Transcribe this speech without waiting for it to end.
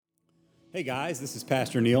Hey guys, this is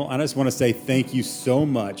Pastor Neil. I just want to say thank you so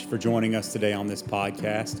much for joining us today on this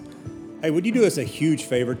podcast. Hey, would you do us a huge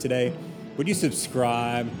favor today? Would you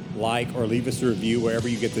subscribe, like, or leave us a review wherever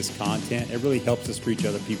you get this content? It really helps us reach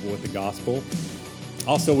other people with the gospel.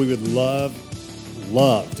 Also, we would love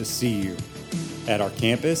to see you at our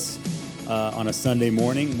campus on a Sunday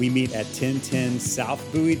morning. We meet at 1010 South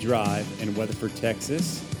Bowie Drive in Weatherford,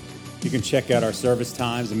 Texas. You can check out our service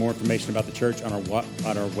times and more information about the church on our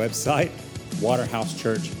website,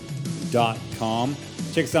 waterhousechurch.com.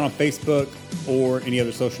 Check us out on Facebook or any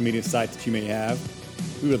other social media sites that you may have.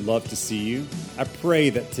 We would love to see you. I pray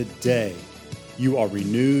that today you are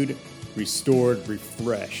renewed, restored,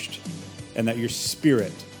 refreshed, and that your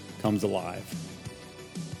spirit comes alive.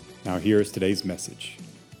 Now here is today's message.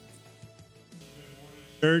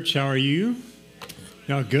 Church, how are you?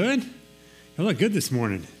 Y'all good? Y'all look good this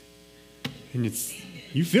morning. And you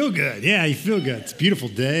feel good. Yeah, you feel good. It's a beautiful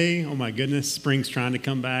day. Oh my goodness, spring's trying to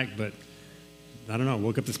come back, but I don't know. I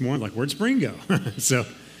woke up this morning like, where'd spring go? So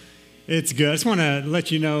it's good. I just want to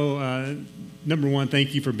let you know, number one,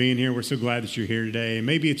 thank you for being here. We're so glad that you're here today.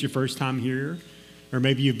 Maybe it's your first time here, or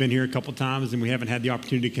maybe you've been here a couple times and we haven't had the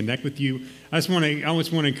opportunity to connect with you. I just want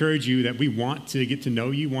to encourage you that we want to get to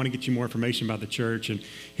know you, want to get you more information about the church. And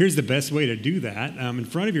here's the best way to do that. In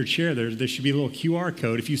front of your chair, there should be a little QR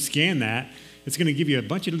code. If you scan that, it's going to give you a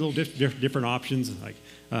bunch of little different options, like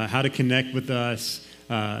how to connect with us,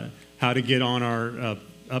 how to get on our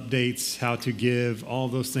updates, how to give. All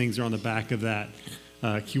those things are on the back of that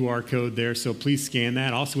QR code there. So please scan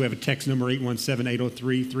that. Also, we have a text number,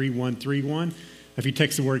 817-803-3131. If you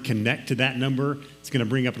text the word connect to that number, it's going to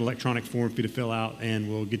bring up an electronic form for you to fill out, and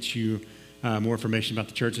we'll get you more information about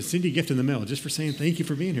the church and send you a gift in the mail just for saying thank you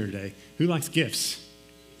for being here today. Who likes gifts?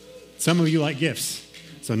 Some of you like gifts.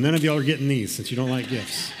 So none of y'all are getting these since you don't like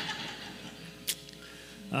gifts.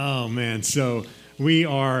 Oh, man. So we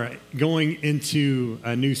are going into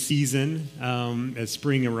a new season as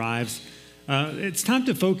spring arrives. It's time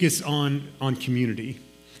to focus on community.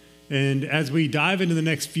 And as we dive into the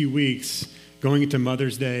next few weeks, going into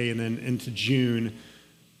Mother's Day and then into June,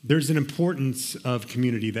 there's an importance of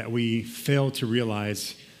community that we fail to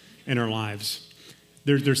realize in our lives.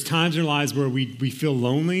 There's times in our lives where we feel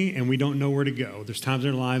lonely and we don't know where to go. There's times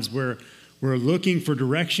in our lives where we're looking for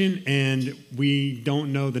direction and we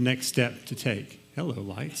don't know the next step to take. Hello,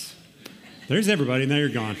 lights. There's everybody. Now you're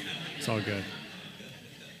gone. It's all good.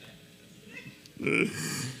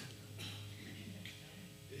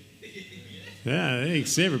 Yeah, hey,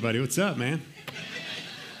 see everybody. What's up, man?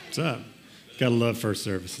 What's up? Gotta love first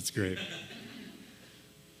service. It's great.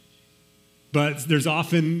 But there's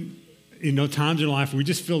often, times in life where we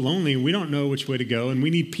just feel lonely and we don't know which way to go, and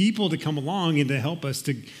we need people to come along and to help us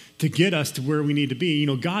to get us to where we need to be.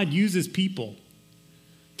 God uses people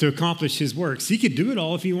to accomplish his works. He could do it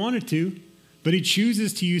all if he wanted to, but he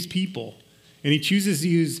chooses to use people, and he chooses to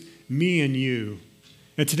use me and you.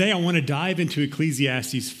 And today I want to dive into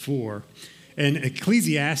Ecclesiastes 4. And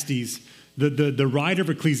Ecclesiastes, the writer of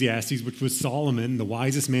Ecclesiastes, which was Solomon, the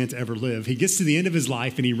wisest man to ever live, he gets to the end of his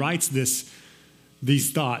life and he writes these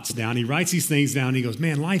thoughts down. He writes these things down and he goes,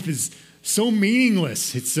 man, life is so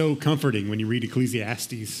meaningless. It's so comforting when you read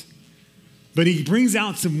Ecclesiastes. But he brings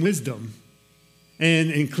out some wisdom.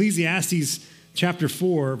 And in Ecclesiastes chapter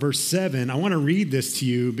 4, verse 7, I want to read this to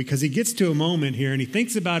you because he gets to a moment here and he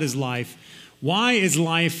thinks about his life. Why is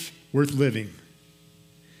life worth living?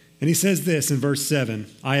 And he says this in verse 7,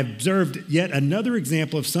 I observed yet another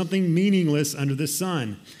example of something meaningless under the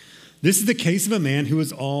sun. This is the case of a man who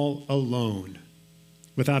is all alone,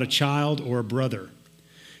 without a child or a brother,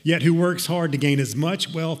 yet who works hard to gain as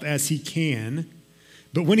much wealth as he can.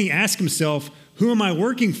 But when he asks himself, who am I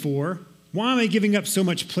working for? Why am I giving up so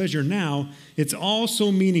much pleasure now? It's all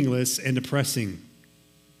so meaningless and depressing.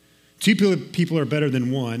 Two people are better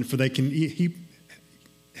than one, for they can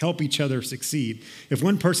help each other succeed. If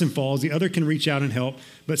one person falls, the other can reach out and help,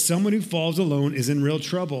 but someone who falls alone is in real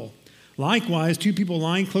trouble. Likewise, two people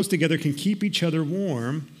lying close together can keep each other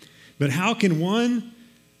warm, but how can one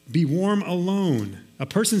be warm alone? A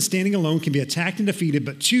person standing alone can be attacked and defeated,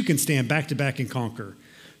 but two can stand back to back and conquer.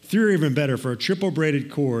 Three are even better, for a triple braided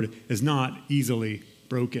cord is not easily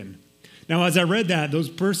broken. Now, as I read that, those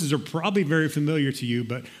verses are probably very familiar to you,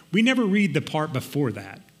 but we never read the part before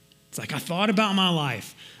that. It's like I thought about my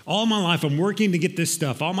life. All my life, I'm working to get this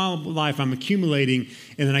stuff. All my life, I'm accumulating.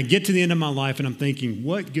 And then I get to the end of my life, and I'm thinking,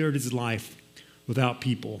 what good is life without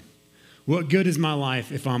people? What good is my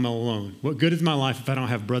life if I'm alone? What good is my life if I don't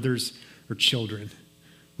have brothers or children?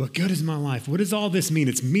 What good is my life? What does all this mean?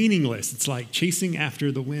 It's meaningless. It's like chasing after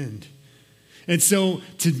the wind. And so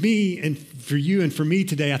to me and for you and for me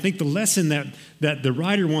today, I think the lesson that the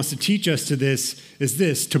writer wants to teach us to this is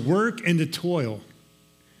this: to work and to toil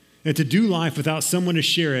and to do life without someone to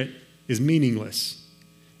share it is meaningless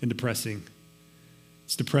and depressing.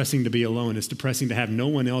 It's depressing to be alone. It's depressing to have no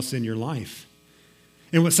one else in your life.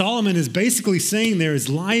 And what Solomon is basically saying there is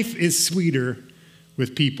life is sweeter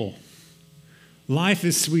with people. Life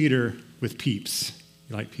is sweeter with Peeps.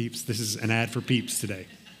 You like Peeps? This is an ad for Peeps today.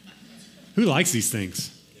 Who likes these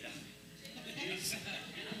things?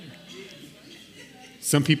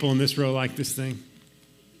 Some people in this row like this thing.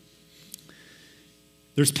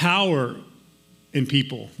 There's power in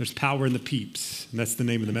people. There's power in the Peeps. And that's the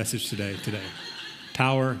name of the message today.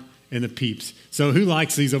 Power in the Peeps. So who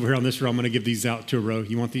likes these over here on this row? I'm going to give these out to a row.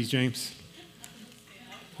 You want these, James?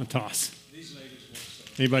 A toss.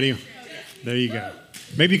 Anybody? There you go.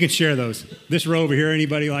 Maybe you can share those. This row over here,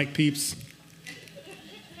 anybody like Peeps?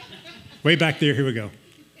 Way back there, here we go.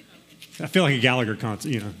 I feel like a Gallagher concert,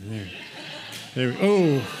 you know. There.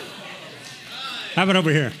 Oh. How about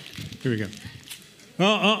over here? Here we go.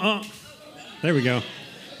 Oh. There we go.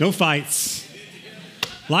 No fights.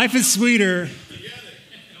 Life is sweeter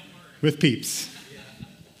with Peeps.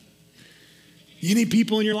 You need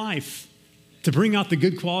people in your life to bring out the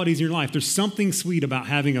good qualities in your life. There's something sweet about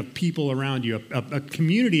having a people around you, a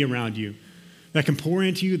community around you that can pour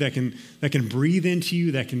into you, that can breathe into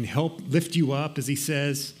you, that can help lift you up, as he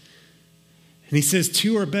says. And he says,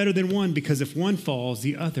 two are better than one, because if one falls,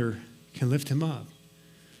 the other can lift him up.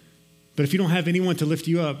 But if you don't have anyone to lift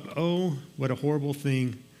you up, oh, what a horrible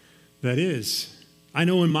thing that is. I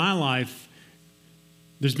know in my life,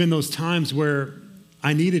 there's been those times where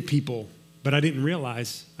I needed people, but I didn't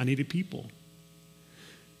realize I needed people.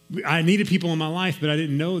 I needed people in my life, but I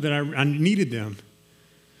didn't know that I needed them.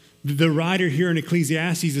 The writer here in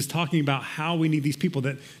Ecclesiastes is talking about how we need these people,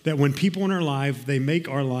 that when people in our life, they make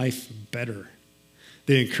our life better.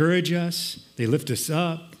 They encourage us. They lift us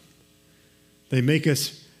up. They make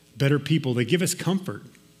us better people. They give us comfort.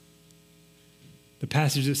 The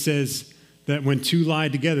passage that says that when two lie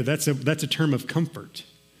together, that's a term of comfort.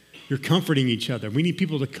 You're comforting each other. We need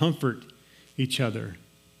people to comfort each other.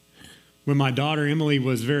 When my daughter Emily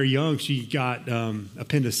was very young, she got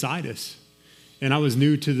appendicitis. And I was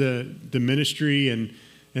new to the ministry, and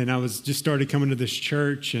I was just started coming to this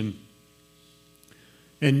church, and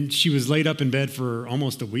she was laid up in bed for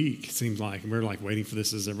almost a week, it seems like. And we were like waiting for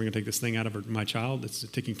this. Is ever going to take this thing out of my child? It's a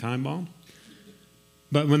ticking time bomb.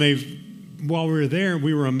 But while we were there,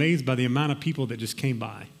 we were amazed by the amount of people that just came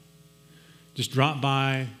by. Just dropped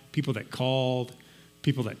by, people that called,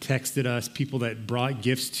 people that texted us, people that brought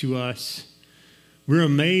gifts to us. We were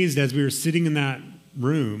amazed as we were sitting in that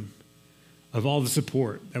room of all the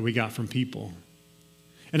support that we got from people.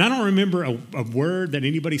 And I don't remember a word that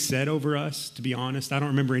anybody said over us, to be honest. I don't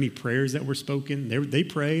remember any prayers that were spoken. They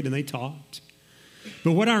prayed and they talked.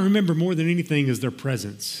 But what I remember more than anything is their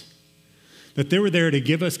presence. That they were there to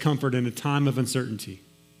give us comfort in a time of uncertainty.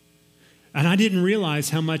 And I didn't realize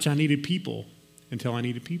how much I needed people until I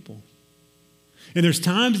needed people. And there's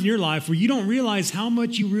times in your life where you don't realize how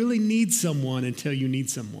much you really need someone until you need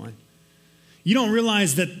someone. You don't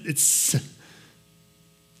realize that it's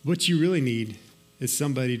what you really need is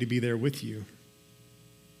somebody to be there with you.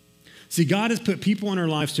 See, God has put people in our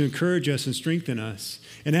lives to encourage us and strengthen us.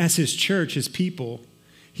 And as his church, his people,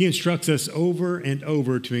 he instructs us over and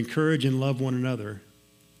over to encourage and love one another.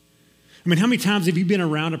 I mean, how many times have you been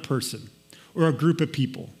around a person or a group of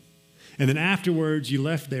people, and then afterwards you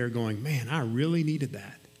left there going, man, I really needed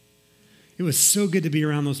that. It was so good to be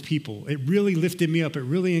around those people. It really lifted me up. It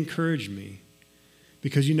really encouraged me,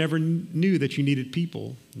 because you never knew that you needed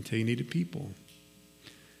people until you needed people.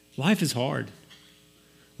 Life is hard.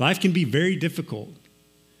 Life can be very difficult.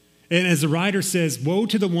 And as the writer says, woe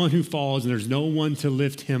to the one who falls and there's no one to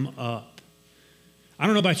lift him up. I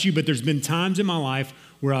don't know about you, but there's been times in my life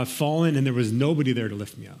where I've fallen and there was nobody there to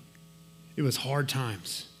lift me up. It was hard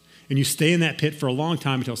times. And you stay in that pit for a long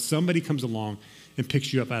time until somebody comes along and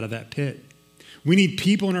picks you up out of that pit. We need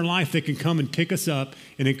people in our life that can come and pick us up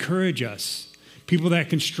and encourage us. People that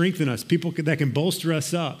can strengthen us. People that can bolster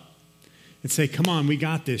us up and say, come on, we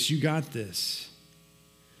got this. You got this.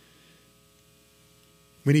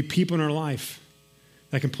 We need people in our life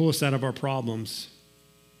that can pull us out of our problems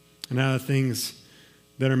and out of things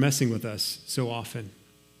that are messing with us so often.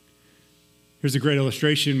 Here's a great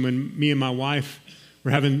illustration. When me and my wife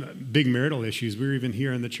were having big marital issues, we were even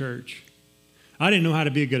here in the church. I didn't know how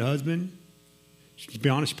to be a good husband. To be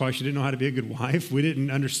honest, probably she didn't know how to be a good wife. We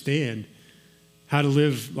didn't understand how to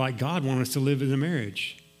live like God wanted us to live in a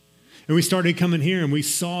marriage. And we started coming here and we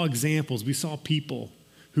saw examples. We saw people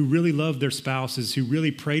who really loved their spouses, who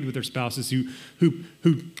really prayed with their spouses, who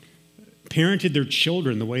parented their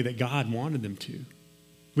children the way that God wanted them to.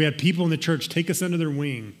 We had people in the church take us under their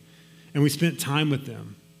wing, and we spent time with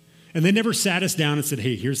them. And they never sat us down and said,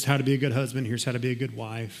 hey, here's how to be a good husband, here's how to be a good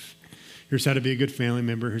wife, here's how to be a good family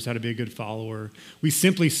member, here's how to be a good follower. We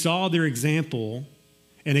simply saw their example,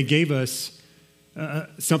 and it gave us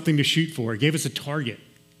something to shoot for. It gave us a target.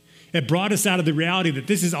 It brought us out of the reality that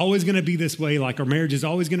this is always going to be this way, like our marriage is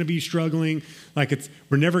always going to be struggling, like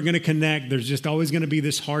we're never going to connect, there's just always going to be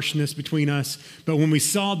this harshness between us. But when we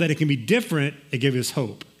saw that it can be different, it gave us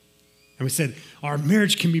hope. And we said, our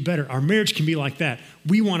marriage can be better. Our marriage can be like that.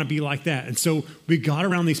 We want to be like that. And so we got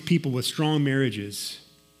around these people with strong marriages,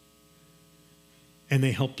 and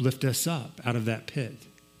they helped lift us up out of that pit.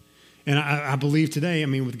 And I believe today,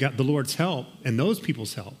 with the Lord's help and those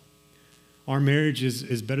people's help, our marriage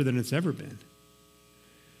is better than it's ever been.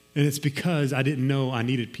 And it's because I didn't know I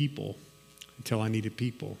needed people until I needed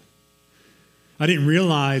people. I didn't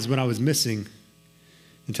realize what I was missing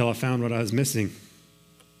until I found what I was missing.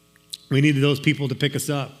 We needed those people to pick us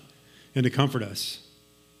up and to comfort us.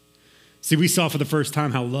 See, we saw for the first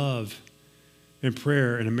time how love and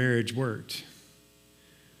prayer in a marriage worked.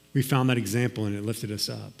 We found that example, and it lifted us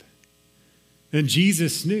up. And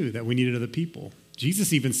Jesus knew that we needed other people.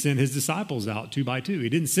 Jesus even sent his disciples out 2 by 2. He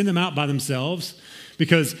didn't send them out by themselves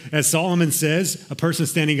because, as Solomon says, a person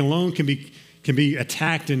standing alone can be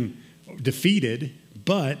attacked and defeated,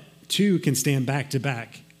 but two can stand back to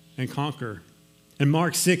back and conquer. In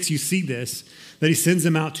Mark 6, you see this, that he sends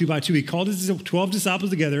them out 2 by 2. He called his 12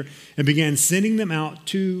 disciples together and began sending them out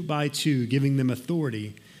 2 by 2, giving them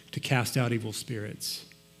authority to cast out evil spirits.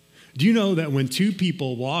 Do you know that when two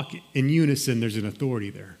people walk in unison, there's an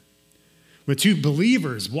authority there? When two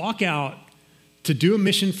believers walk out to do a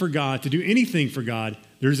mission for God, to do anything for God,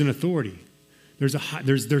 there's an authority. There's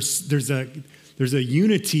a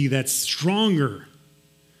unity that's stronger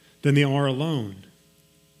than they are alone.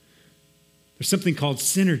 There's something called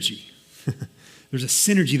synergy. There's a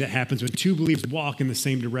synergy that happens when two believers walk in the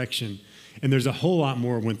same direction. And there's a whole lot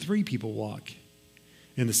more when 3 people walk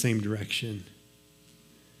in the same direction.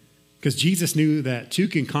 Because Jesus knew that 2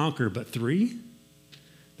 can conquer, but 3,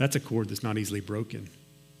 that's a cord that's not easily broken.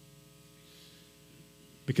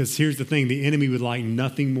 Because here's the thing, the enemy would like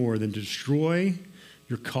nothing more than to destroy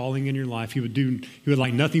your calling in your life. He would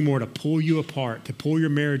like nothing more to pull you apart, to pull your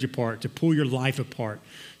marriage apart, to pull your life apart,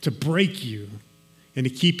 to break you, and to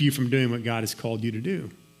keep you from doing what God has called you to do.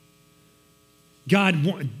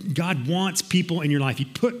 God wants people in your life. He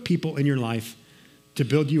put people in your life to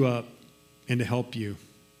build you up and to help you.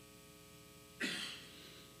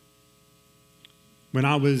 When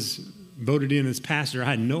I was voted in as pastor,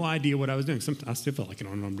 I had no idea what I was doing. I still feel like I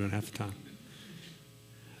don't know what I'm doing half the time.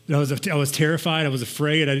 I was terrified. I was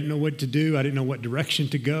afraid. I didn't know what to do. I didn't know what direction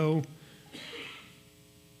to go.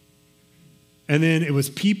 And then it was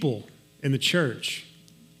people in the church.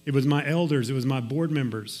 It was my elders. It was my board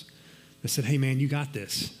members that said, hey, man, you got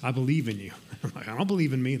this. I believe in you. I'm like, I don't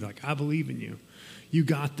believe in me. They're like, I believe in you. You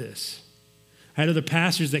got this. I had other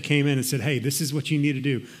pastors that came in and said, hey, this is what you need to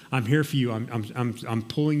do. I'm here for you. I'm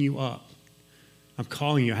pulling you up. I'm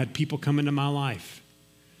calling you. I had people come into my life.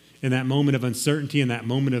 In that moment of uncertainty, in that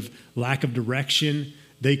moment of lack of direction,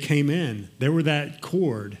 they came in. They were that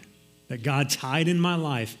cord that God tied in my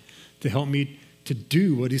life to help me to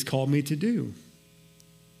do what he's called me to do.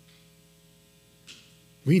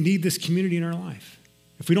 We need this community in our life.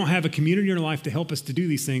 If we don't have a community in our life to help us to do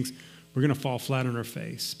these things, we're going to fall flat on our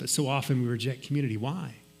face. But so often we reject community.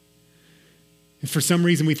 Why? And for some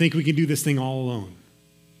reason, we think we can do this thing all alone.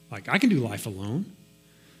 Like, I can do life alone.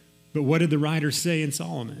 But what did the writer say in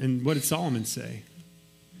Solomon? And what did Solomon say?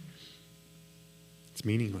 It's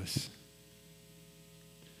meaningless.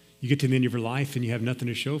 You get to the end of your life and you have nothing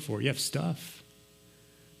to show for it. You have stuff.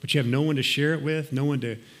 But you have no one to share it with, no one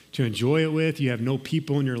to enjoy it with. You have no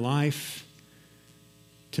people in your life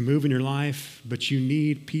to move in your life, but you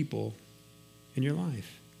need people in your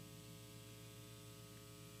life.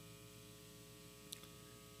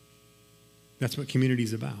 That's what community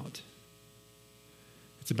is about.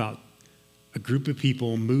 It's about a group of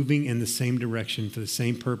people moving in the same direction for the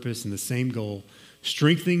same purpose and the same goal,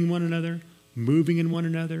 strengthening one another, moving in one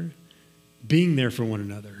another, being there for one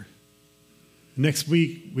another. Next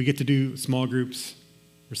week, we get to do small groups.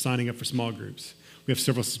 We're signing up for small groups. We have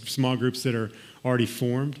several small groups that are already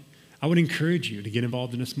formed. I would encourage you to get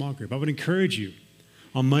involved in a small group. I would encourage you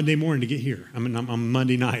on Monday morning to get here. On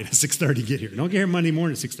Monday night at 6:30, get here. Don't get here Monday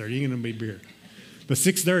morning at 6:30. You're going to be here. But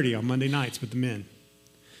 6:30 on Monday nights with the men.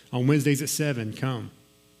 On Wednesdays at 7, come.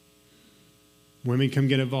 Women, come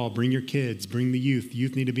get involved. Bring your kids. Bring the youth.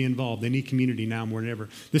 Youth need to be involved. They need community now more than ever.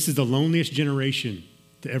 This is the loneliest generation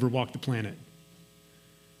to ever walk the planet.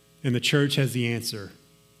 And the church has the answer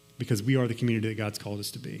because we are the community that God's called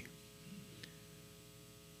us to be.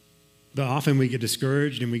 But often we get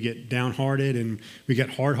discouraged and we get downhearted and we get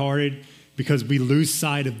hard-hearted because we lose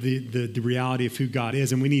sight of the reality of who God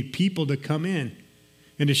is. And we need people to come in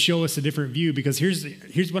and to show us a different view, because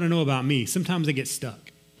here's what I know about me. Sometimes I get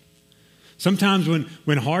stuck. Sometimes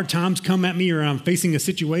when hard times come at me, or I'm facing a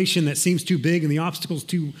situation that seems too big and the obstacle's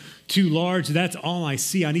too large, that's all I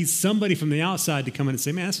see. I need somebody from the outside to come in and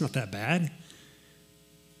say, man, that's not that bad.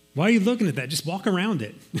 Why are you looking at that? Just walk around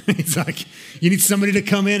it. It's like you need somebody to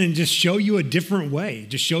come in and just show you a different way,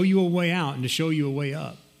 just show you a way out and to show you a way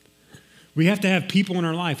up. We have to have people in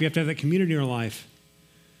our life. We have to have that community in our life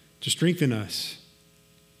to strengthen us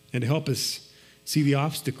and to help us see the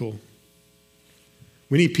obstacle.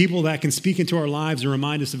 We need people that can speak into our lives and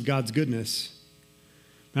remind us of God's goodness.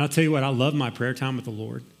 And I'll tell you what, I love my prayer time with the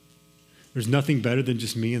Lord. There's nothing better than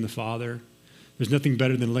just me and the Father. There's nothing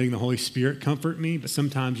better than letting the Holy Spirit comfort me, but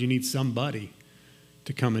sometimes you need somebody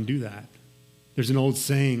to come and do that. There's an old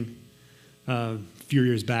saying a few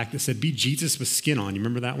years back that said, be Jesus with skin on. You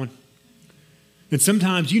remember that one? And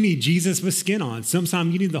sometimes you need Jesus with skin on.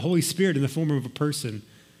 Sometimes you need the Holy Spirit in the form of a person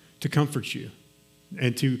to comfort you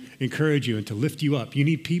and to encourage you and to lift you up. You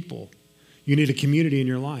need people. You need a community in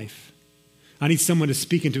your life. I need someone to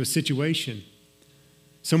speak into a situation,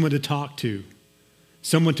 someone to talk to,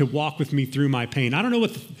 someone to walk with me through my pain. I don't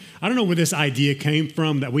know where this idea came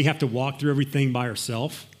from that we have to walk through everything by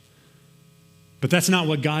ourselves, but that's not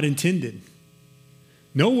what God intended.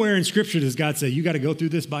 Nowhere in Scripture does God say, you got to go through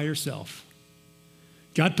this by yourself.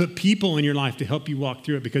 God put people in your life to help you walk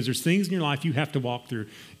through it, because there's things in your life you have to walk through.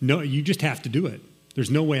 No, you just have to do it. There's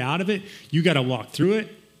no way out of it. You got to walk through it.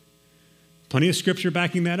 Plenty of Scripture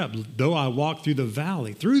backing that up. Though I walk through the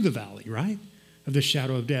valley, right, of the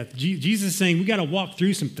shadow of death. Jesus is saying we got to walk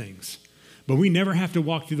through some things, but we never have to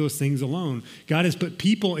walk through those things alone. God has put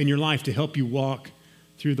people in your life to help you walk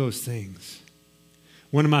through those things.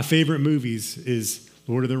 One of my favorite movies is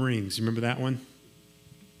Lord of the Rings. You remember that one?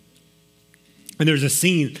 And there's a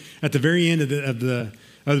scene at the very end of the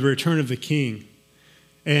Return of the King,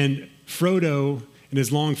 and Frodo and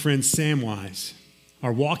his long friend Samwise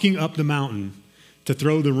are walking up the mountain to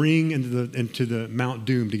throw the ring into the Mount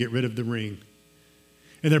Doom to get rid of the ring.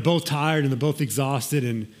 And they're both tired and they're both exhausted,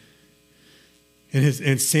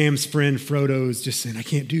 and Sam's friend Frodo is just saying, I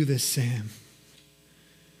can't do this, Sam.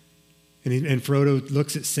 And Frodo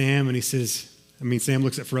looks at Sam and Sam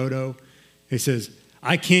looks at Frodo and he says,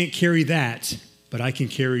 I can't carry that, but I can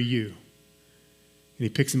carry you. And he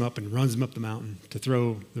picks him up and runs him up the mountain to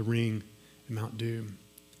throw the ring in Mount Doom.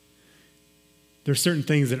 There are certain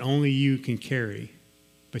things that only you can carry,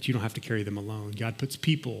 but you don't have to carry them alone. God puts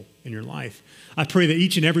people in your life. I pray that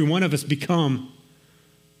each and every one of us become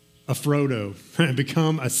a Frodo,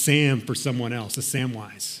 become a Sam for someone else, a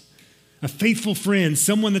Samwise, a faithful friend,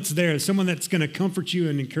 someone that's there, someone that's going to comfort you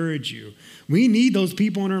and encourage you. We need those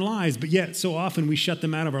people in our lives, but yet so often we shut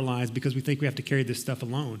them out of our lives because we think we have to carry this stuff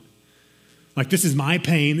alone. Like, this is my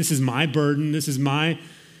pain, this is my burden, this is my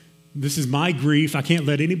grief. I can't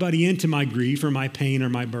let anybody into my grief or my pain or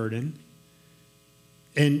my burden.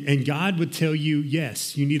 And God would tell you,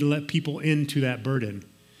 yes, you need to let people into that burden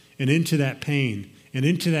and into that pain and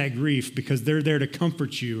into that grief, because they're there to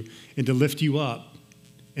comfort you and to lift you up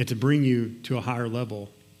and to bring you to a higher level.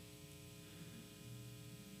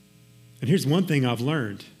 And here's one thing I've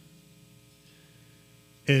learned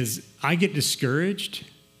is I get discouraged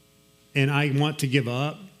and I want to give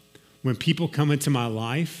up. When people come into my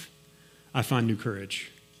life, I find new courage.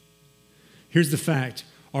 Here's the fact.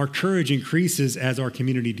 Our courage increases as our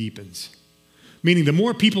community deepens. Meaning the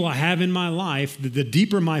more people I have in my life, the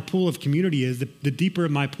deeper my pool of community is, the deeper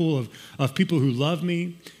my pool of people who love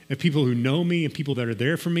me, and people who know me, and people that are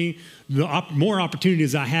there for me, the more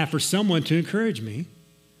opportunities I have for someone to encourage me,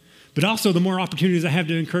 but also the more opportunities I have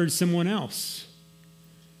to encourage someone else.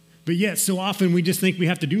 But yet, so often we just think we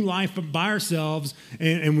have to do life by ourselves,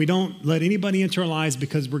 and we don't let anybody into our lives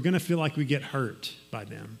because we're going to feel like we get hurt by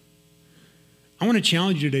them. I want to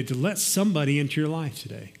challenge you today to let somebody into your life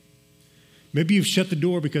today. Maybe you've shut the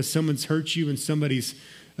door because someone's hurt you and somebody's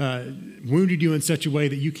wounded you in such a way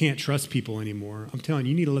that you can't trust people anymore. I'm telling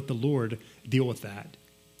you, you need to let the Lord deal with that.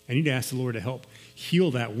 I need to ask the Lord to help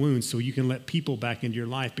heal that wound so you can let people back into your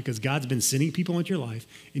life, because God's been sending people into your life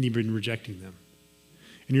and you've been rejecting them.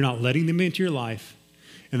 And you're not letting them into your life,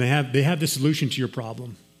 and they have the solution to your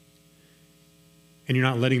problem, and you're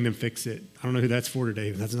not letting them fix it. I don't know who that's for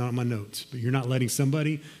today. That's not on my notes, but you're not letting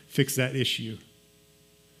somebody fix that issue.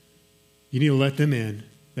 You need to let them in.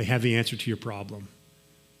 They have the answer to your problem.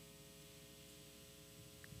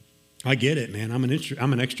 I get it, man. I'm an extrovert.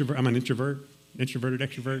 I'm an introverted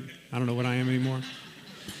extrovert. I don't know what I am anymore.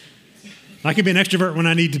 I can be an extrovert when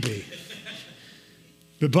I need to be.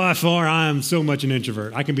 But by far, I am so much an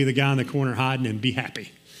introvert. I can be the guy in the corner hiding and be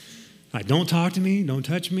happy. Like, don't talk to me, don't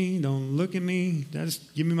touch me, don't look at me.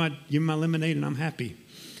 Just give me my lemonade and I'm happy.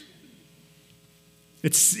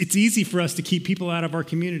 It's easy for us to keep people out of our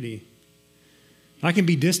community. I can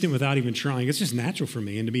be distant without even trying. It's just natural for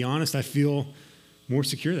me. And to be honest, I feel more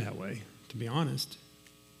secure that way, to be honest.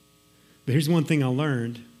 But here's one thing I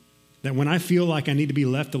learned, that when I feel like I need to be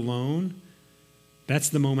left alone, that's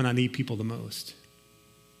the moment I need people the most.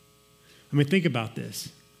 I mean, think about this.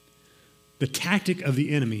 The tactic of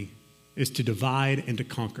the enemy is to divide and to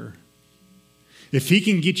conquer. If he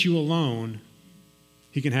can get you alone,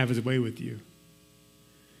 he can have his way with you.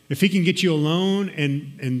 If he can get you alone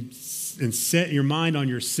and set your mind on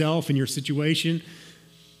yourself and your situation,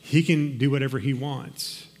 he can do whatever he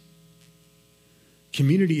wants.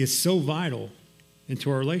 Community is so vital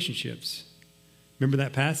into our relationships. Remember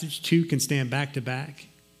that passage? Two can stand back to back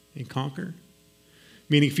and conquer.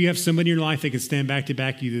 Meaning if you have somebody in your life that can stand back to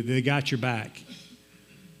back you, they got your back.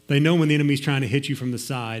 They know when the enemy's trying to hit you from the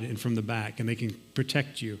side and from the back, and they can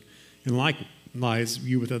protect you. And likewise,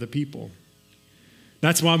 you with other people.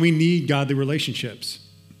 That's why we need godly relationships,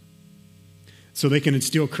 so they can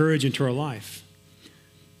instill courage into our life.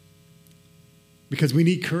 Because we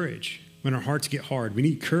need courage when our hearts get hard. We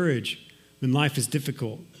need courage when life is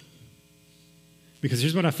difficult. Because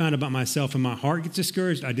here's what I found about myself. When my heart gets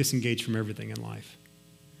discouraged, I disengage from everything in life.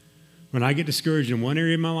 When I get discouraged in one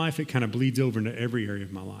area of my life, it kind of bleeds over into every area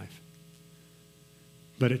of my life.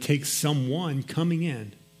 But it takes someone coming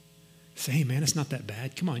in, say, hey, man, it's not that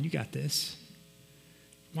bad. Come on, you got this.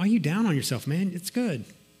 Why are you down on yourself, man? It's good.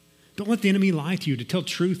 Don't let the enemy lie to you, to tell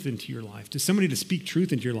truth into your life, to somebody to speak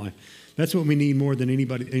truth into your life. That's what we need more than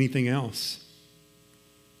anything else.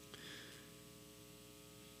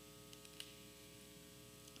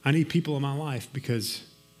 I need people in my life because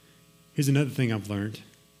here's another thing I've learned.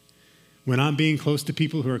 When I'm being close to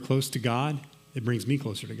people who are close to God, it brings me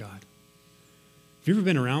closer to God. Have you ever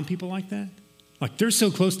been around people like that? Like they're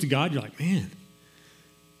so close to God, you're like, man,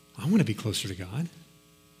 I want to be closer to God.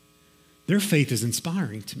 Their faith is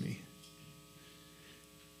inspiring to me.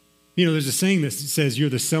 You know, there's a saying that says you're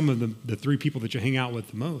the sum of the three people that you hang out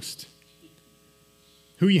with the most.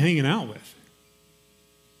 Who are you hanging out with?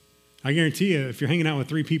 I guarantee you, if you're hanging out with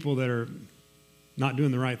three people that are not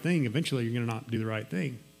doing the right thing, eventually you're going to not do the right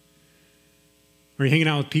thing. Are you hanging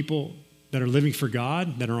out with people that are living for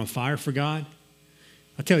God, that are on fire for God?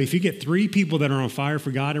 I tell you, if you get three people that are on fire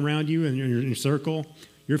for God around you and in your circle,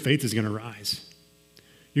 your faith is going to rise.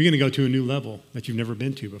 You're going to go to a new level that you've never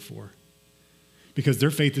been to before because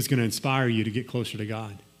their faith is going to inspire you to get closer to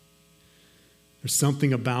God. There's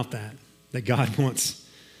something about that God wants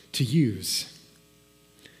to use.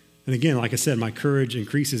 And again, like I said, my courage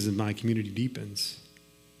increases and my community deepens.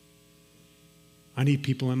 I need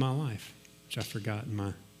people in my life, which I forgot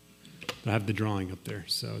but I have the drawing up there,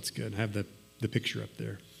 so it's good. I have the picture up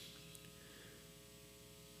there.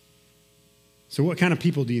 So what kind of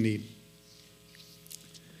people do you need?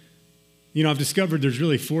 You know, I've discovered there's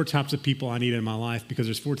really 4 types of people I need in my life because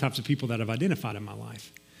there's 4 types of people that I've identified in my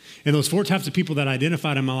life. And those 4 types of people that I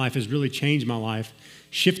identified in my life has really changed my life,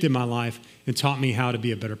 shifted my life, and taught me how to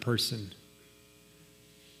be a better person.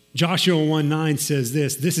 Joshua 1:9 says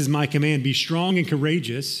this is my command, be strong and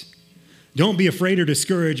courageous. Don't be afraid or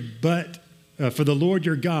discouraged, but for the Lord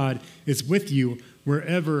your God is with you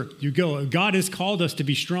wherever you go. God has called us to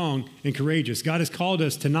be strong and courageous. God has called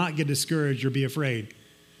us to not get discouraged or be afraid.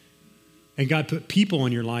 And God put people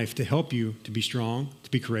in your life to help you to be strong, to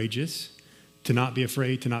be courageous, to not be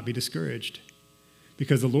afraid, to not be discouraged.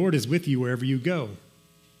 Because the Lord is with you wherever you go.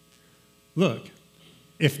 Look,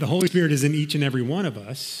 if the Holy Spirit is in each and every one of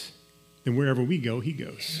us, then wherever we go, he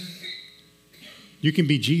goes. You can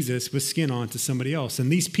be Jesus with skin on to somebody else.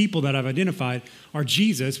 And these people that I've identified are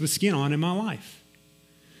Jesus with skin on in my life.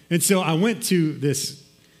 And so I went to this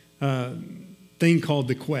thing called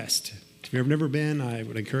The Quest. If you've never been, I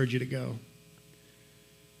would encourage you to go.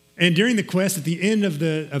 And during the quest, at the end of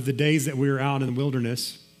the days that we were out in the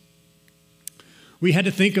wilderness, we had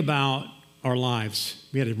to think about our lives.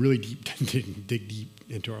 We had to really dig deep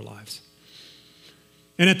into our lives.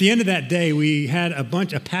 And at the end of that day, we had a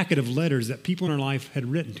packet of letters that people in our life had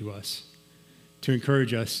written to us to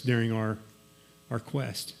encourage us during our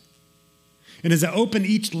quest. And as I opened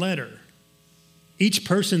each letter, each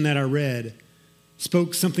person that I read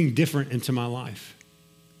spoke something different into my life.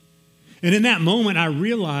 And in that moment, I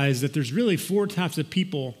realized that there's really 4 types of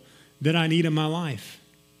people that I need in my life.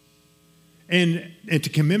 And to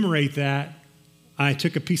commemorate that, I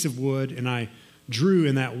took a piece of wood and I drew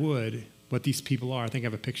in that wood what these people are. I think I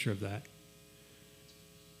have a picture of that.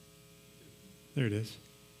 There it is.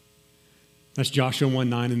 That's Joshua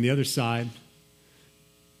 1:9. And the other side,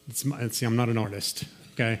 see, I'm not an artist,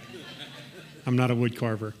 okay? I'm not a wood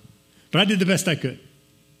carver. But I did the best I could.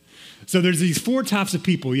 So there's these 4 types of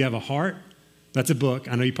people. You have a heart. That's a book.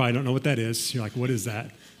 I know you probably don't know what that is. You're like, what is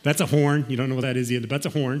that? That's a horn. You don't know what that is either, but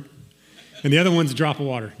that's a horn. And the other one's a drop of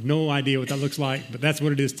water. No idea what that looks like, but that's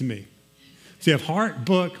what it is to me. So you have heart,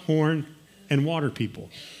 book, horn, and water people.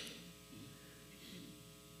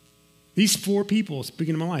 These 4 people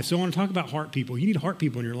speaking in my life. So I want to talk about heart people. You need heart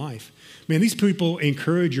people in your life. Man, these people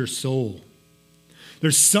encourage your soul.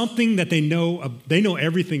 There's something that they know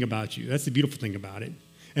everything about you. That's the beautiful thing about it.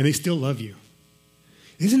 And they still love you.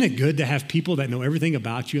 Isn't it good to have people that know everything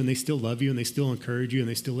about you and they still love you and they still encourage you and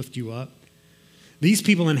they still lift you up? These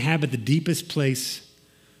people inhabit the deepest place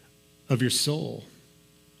of your soul.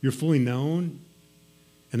 You're fully known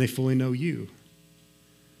and they fully know you.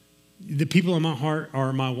 The people in my heart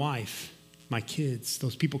are my wife, my kids,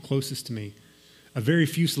 those people closest to me. A very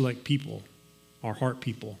few select people are heart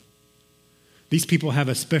people. These people have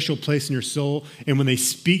a special place in your soul, and when they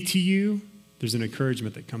speak to you, there's an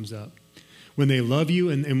encouragement that comes up. When they love you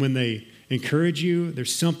and when they encourage you,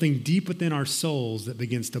 there's something deep within our souls that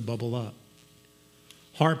begins to bubble up.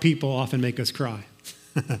 Heart people often make us cry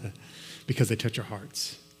because they touch our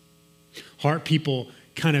hearts. Heart people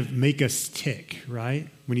kind of make us tick, right?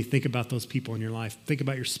 When you think about those people in your life, think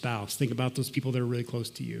about your spouse, think about those people that are really close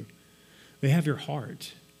to you. They have your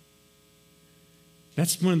heart.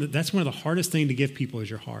 That's one of the hardest things to give people is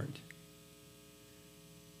your heart.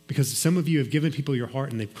 Because some of you have given people your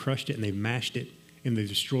heart and they've crushed it and they've mashed it and they've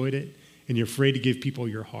destroyed it and you're afraid to give people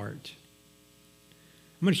your heart.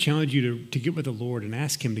 I'm going to challenge you to get with the Lord and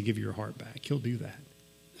ask him to give you your heart back. He'll do that.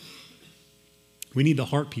 We need the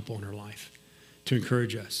heart people in our life to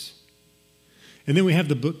encourage us. And then we have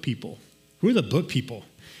the book people. Who are the book people?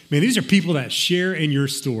 Man, these are people that share in your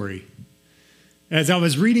story. As I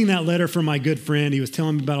was reading that letter from my good friend, he was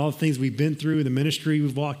telling me about all the things we've been through, the ministry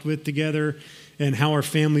we've walked with together, and how our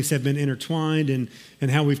families have been intertwined, and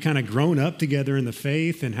how we've kind of grown up together in the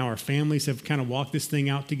faith, and how our families have kind of walked this thing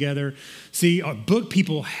out together. See, our book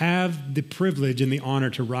people have the privilege and the honor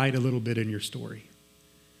to write a little bit in your story.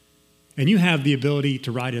 And you have the ability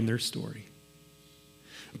to write in their story.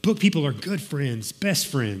 Book people are good friends, best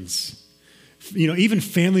friends, even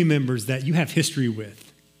family members that you have history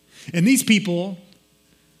with. And these people,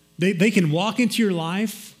 they can walk into your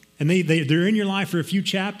life, and they're in your life for a few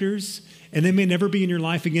chapters, and they may never be in your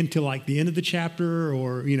life again till like the end of the chapter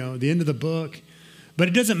or, the end of the book. But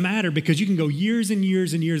it doesn't matter because you can go years and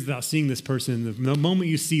years and years without seeing this person. The moment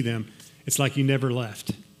you see them, it's like you never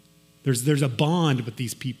left. There's a bond with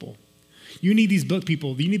these people. You need these book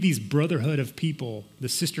people. You need these brotherhood of people, the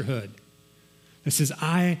sisterhood that says,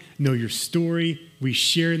 I know your story. We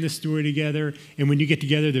share in this story together. And when you get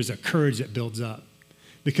together, there's a courage that builds up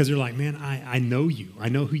because they're like, man, I know you. I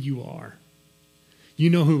know who you are. You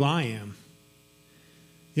know who I am.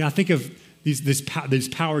 Yeah, I think of these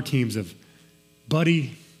power teams of Buzz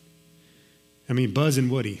and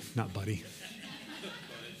Woody, not Buddy.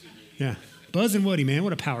 Yeah, Buzz and Woody, man,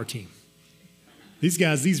 what a power team. These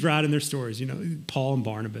guys, these write in their stories, Paul and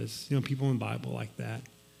Barnabas, people in the Bible like that.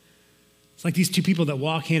 It's like these two people that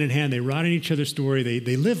walk hand in hand. They write in each other's story.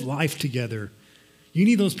 They live life together. You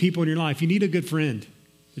need those people in your life. You need a good friend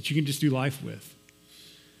that you can just do life with.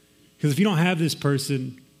 Because if you don't have this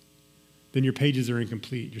person, then your pages are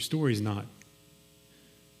incomplete. Your story's not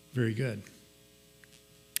very good.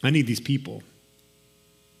 I need these people.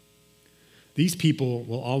 These people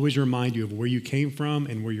will always remind you of where you came from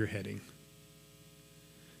and where you're heading.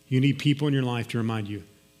 You need people in your life to remind you,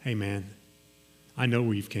 hey man, I know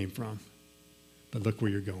where you've came from, but look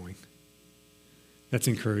where you're going. That's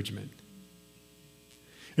encouragement.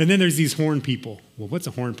 And then there's these horn people. Well, what's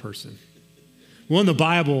a horn person? Well, in the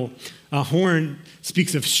Bible, a horn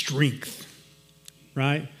speaks of strength,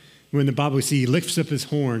 right? When the Bible, we see he lifts up his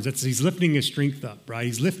horns. He's lifting his strength up, right?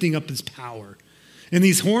 He's lifting up his power. And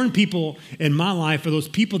these horn people in my life are those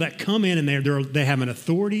people that come in and they have an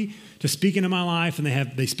authority to speak into my life, and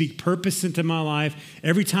they speak purpose into my life.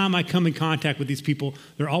 Every time I come in contact with these people,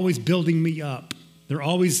 they're always building me up. They're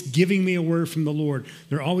always giving me a word from the Lord.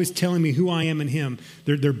 They're always telling me who I am in him.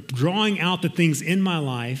 They're drawing out the things in my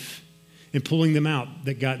life and pulling them out.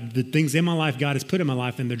 The things in my life God has put in my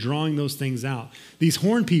life, and they're drawing those things out. These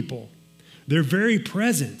horn people, their very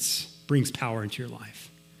presence brings power into your life.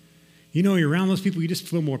 You know, you're around those people, you just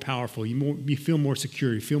feel more powerful. You feel more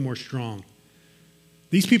secure. You feel more strong.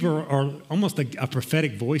 These people are almost a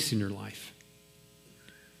prophetic voice in your life.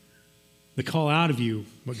 They call out of you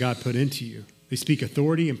what God put into you. They speak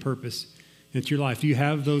authority and purpose into your life. Do you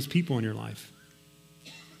have those people in your life?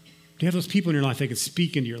 Do you have those people in your life that can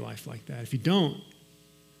speak into your life like that? If you don't,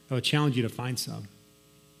 I would challenge you to find some.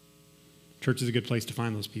 Church is a good place to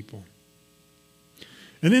find those people.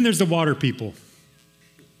 And then there's the water people.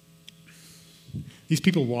 These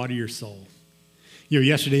people water your soul. You know,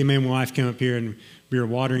 yesterday, me and my wife came up here and we were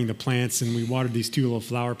watering the plants, and we watered these 2 little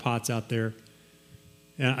flower pots out there.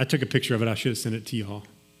 And I took a picture of it. I should have sent it to y'all.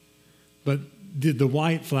 But the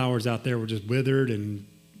white flowers out there were just withered and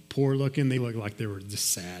poor looking. They looked like they were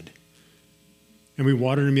just sad. And we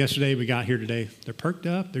watered them yesterday. We got here today. They're perked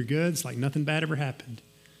up. They're good. It's like nothing bad ever happened.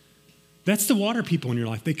 That's the water people in your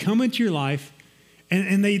life. They come into your life,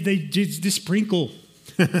 and they just sprinkle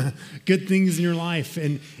good things in your life.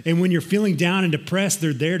 And when you're feeling down and depressed,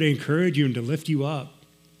 they're there to encourage you and to lift you up.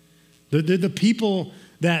 They're the people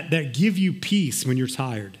that give you peace when you're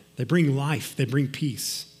tired. They bring life. They bring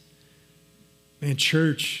peace. Man,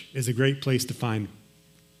 church is a great place to find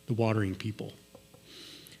the watering people.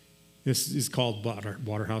 This is called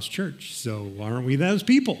Waterhouse Church. So why aren't we those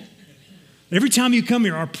people? Every time you come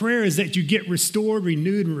here, our prayer is that you get restored,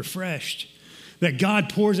 renewed, and refreshed. That God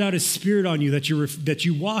pours out his Spirit on you, that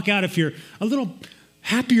you walk out of here a little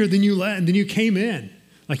happier than you came in.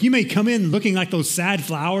 Like, you may come in looking like those sad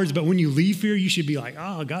flowers, but when you leave here, you should be like,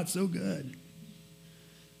 oh, God's so good.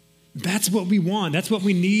 That's what we want. That's what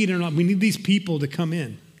we need. And we need these people to come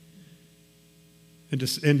in and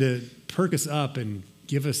to perk us up and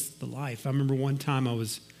give us the life. I remember one time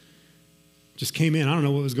just came in. I don't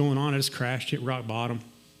know what was going on. I just crashed, hit rock bottom.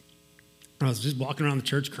 I was just walking around the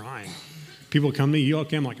church crying. People come to me, you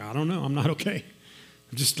okay? I'm like, I don't know. I'm not okay.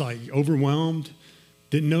 I'm just like overwhelmed.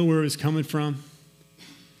 Didn't know where it was coming from.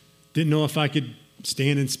 Didn't know if I could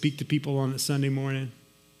stand and speak to people on a Sunday morning.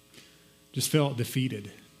 Just felt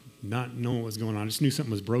defeated, not knowing what was going on. I just knew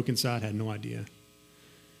something was broken inside, had no idea.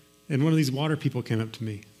 And one of these water people came up to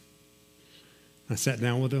me. I sat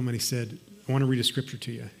down with him and he said, I want to read a scripture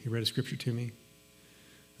to you. He read a scripture to me. And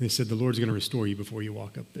he said, the Lord's going to restore you before you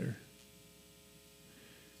walk up there.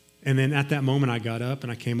 And then at that moment, I got up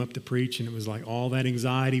and I came up to preach, and it was like all that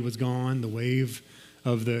anxiety was gone. The wave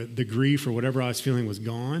of the grief or whatever I was feeling was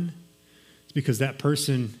gone. It's because that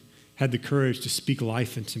person had the courage to speak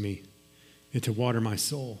life into me and to water my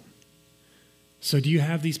soul. So do you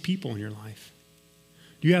have these people in your life?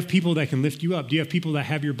 Do you have people that can lift you up? Do you have people that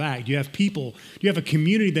have your back? Do you have a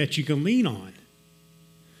community that you can lean on?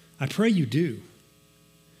 I pray you do.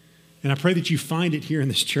 And I pray that you find it here in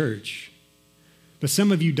this church. But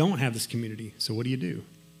some of you don't have this community. So what do you do?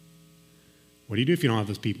 What do you do if you don't have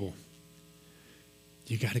those people?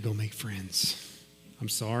 You got to go make friends. I'm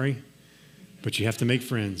sorry, but you have to make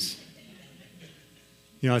friends.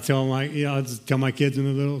 You know, I just tell my kids when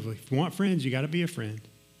they're little, if you want friends, you got to be a friend.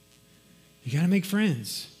 You got to make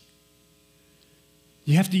friends.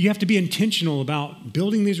 You have to be intentional about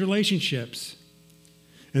building these relationships.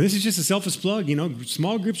 And this is just a selfish plug. You know,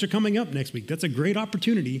 small groups are coming up next week. That's a great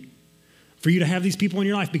opportunity for you to have these people in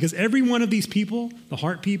your life, because every one of these people, the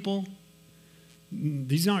heart people,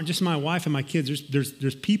 these aren't just my wife and my kids.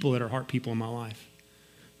 There's people that are heart people in my life.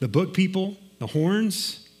 The book people, the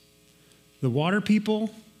horns, the water people,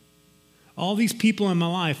 all these people in my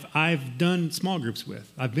life I've done small groups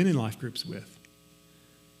with. I've been in life groups with.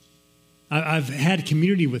 I've had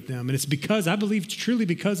community with them, and it's because, I believe truly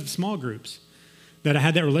because of small groups that I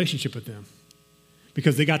had that relationship with them.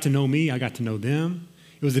 Because they got to know me, I got to know them.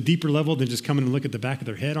 It was a deeper level than just coming and look at the back of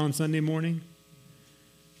their head on Sunday morning.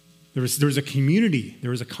 There was a community.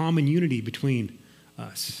 There was a common unity between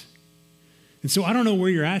us. And so I don't know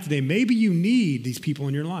where you're at today. Maybe you need these people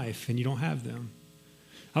in your life and you don't have them.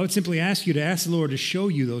 I would simply ask you to ask the Lord to show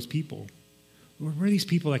you those people. Lord, where are these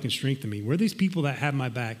people that can strengthen me? Where are these people that have my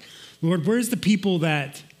back? Lord, where's the people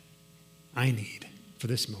that I need for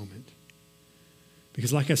this moment?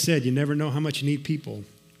 Because like I said, you never know how much you need people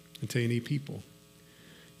until you need people.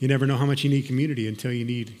 You never know how much you need community until you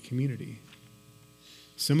need community.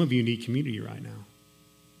 Some of you need community right now.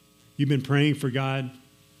 You've been praying for God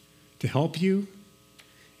to help you,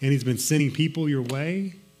 and he's been sending people your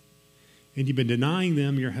way, and you've been denying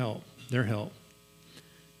them their help.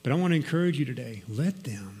 But I want to encourage you today. Let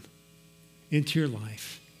them into your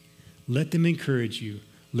life. Let them encourage you.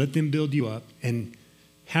 Let them build you up, and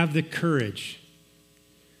have the courage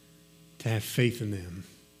to have faith in them.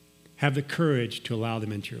 Have the courage to allow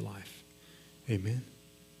them into your life. Amen.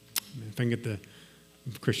 If I can get the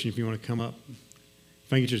Christian, if you want to come up.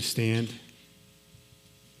 If I can get you to stand.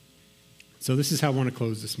 So this is how I want to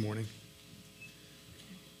close this morning.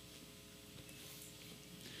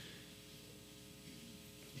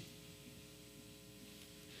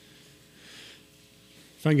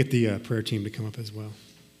 If I can get the prayer team to come up as well.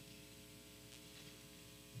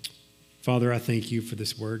 Father, I thank you for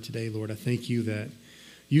this word today, Lord. I thank you that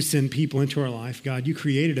you send people into our life. God, you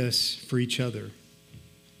created us for each other.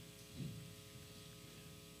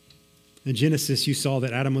 In Genesis, you saw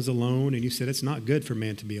that Adam was alone, and you said it's not good for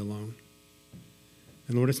man to be alone.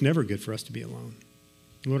 And Lord, it's never good for us to be alone.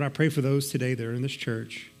 Lord, I pray for those today that are in this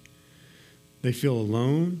church. They feel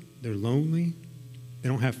alone. They're lonely. They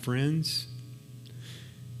don't have friends.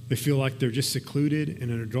 They feel like they're just secluded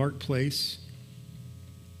and in a dark place.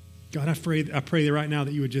 God, I pray that right now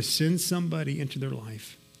that you would just send somebody into their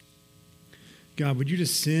life. God, would you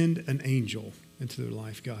just send an angel into their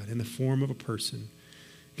life, God, in the form of a person.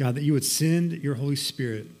 God, that you would send your Holy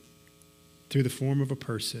Spirit through the form of a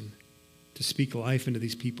person to speak life into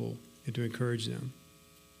these people and to encourage them.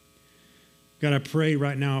 God, I pray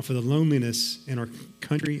right now for the loneliness in our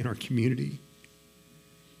country and our community.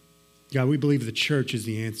 God, we believe the church is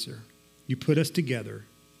the answer. You put us together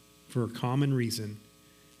for a common reason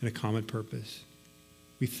and a common purpose.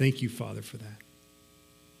 We thank you, Father, for that.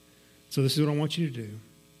 So this is what I want you to do.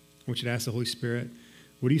 I want you to ask the Holy Spirit,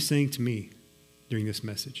 what are you saying to me during this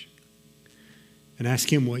message? And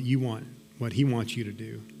ask him what you want, what he wants you to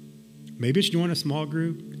do. Maybe it's join a small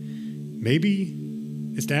group. Maybe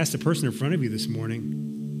it's to ask the person in front of you this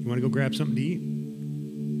morning, you want to go grab something to eat?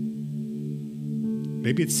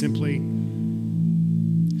 Maybe it's simply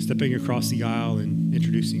stepping across the aisle and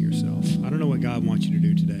introducing yourself. I don't know what God wants you to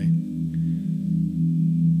do today.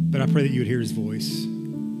 But I pray that you would hear his voice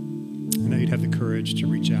and that you'd have the courage to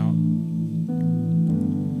reach out.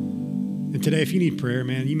 And today, if you need prayer,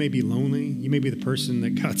 man, you may be lonely. You may be the person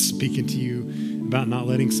that God's speaking to you about not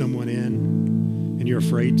letting someone in and you're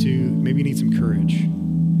afraid to. Maybe you need some courage.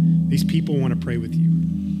 These people want to pray with you.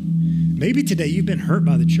 Maybe today you've been hurt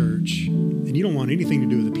by the church and you don't want anything to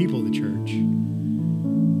do with the people of the church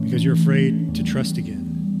because you're afraid to trust again.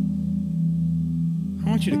 I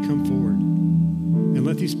want you to come forward and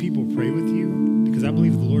let these people pray with you because I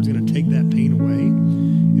believe the Lord's going to take that pain away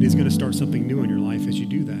and he's going to start something new in your life as you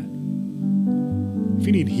do that. If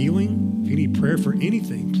you need healing, if you need prayer for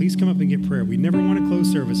anything, please come up and get prayer. We never want to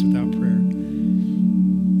close service without prayer.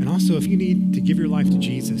 And also, if you need to give your life to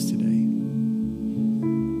Jesus today,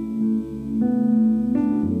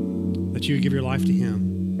 that you would give your life to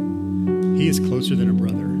him. He is closer than a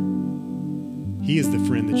brother. He is the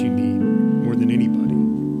friend that you need more than anybody.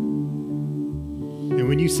 And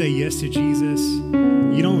when you say yes to Jesus,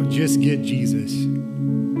 you don't just get Jesus.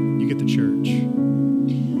 You get the church.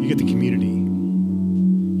 You get the community.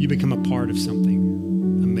 You become a part of something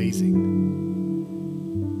amazing.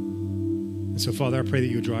 And so, Father, I pray that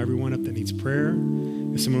you would draw everyone up that needs prayer.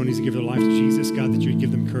 If someone needs to give their life to Jesus, God, that you would give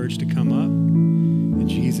them courage to come up. In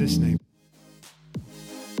Jesus' name.